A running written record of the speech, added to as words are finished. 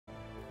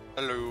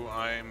Hello,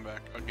 I'm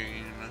back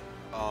again.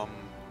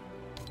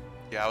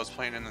 Yeah, I was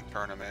playing in the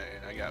tournament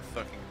and I got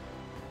fucking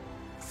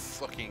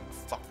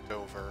fucked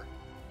over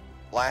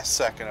last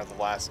second of the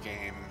last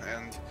game,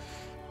 and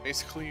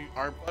basically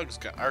our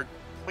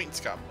points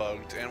got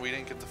bugged and we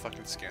didn't get the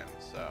fucking skin,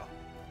 so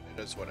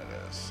it is what it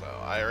is. So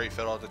I already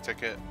filled out the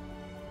ticket.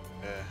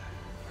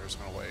 We're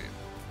just gonna wait.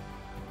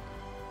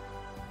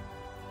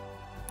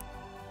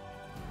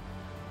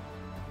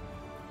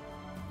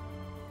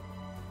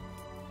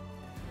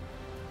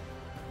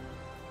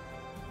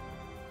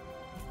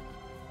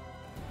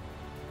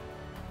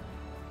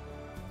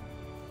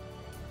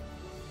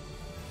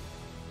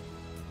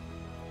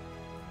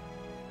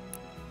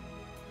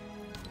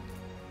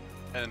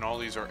 And all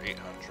these are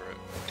 800.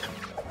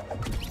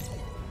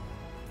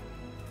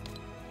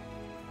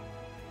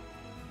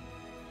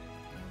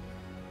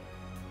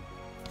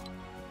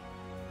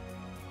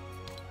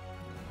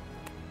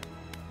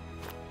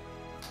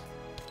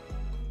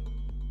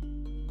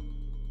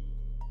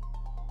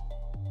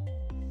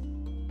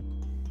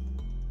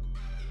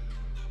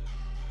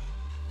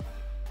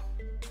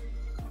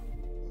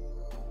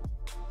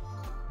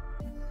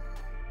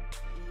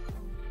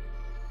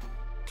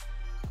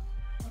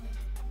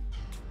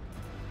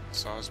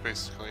 So it's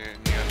basically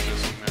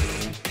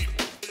Niantic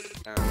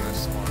and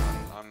this one.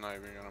 I'm not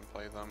even gonna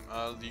play them.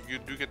 You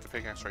do get the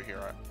pickaxe right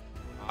here.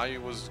 I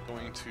was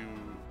going to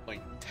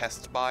like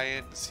test buy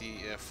it to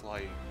see if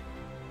like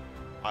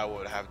I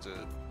would have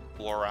to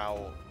blur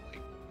out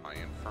like my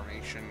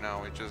information.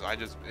 No, I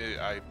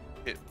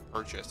hit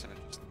purchase and it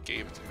just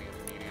gave it to me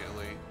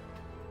immediately.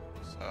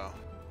 So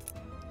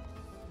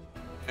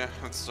yeah,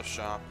 that's the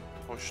shop.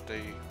 Wish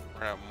they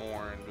ran out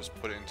more and just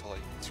put it into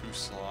like 2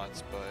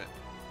 slots, but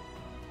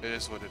it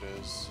is what it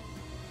is.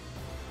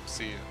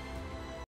 See ya.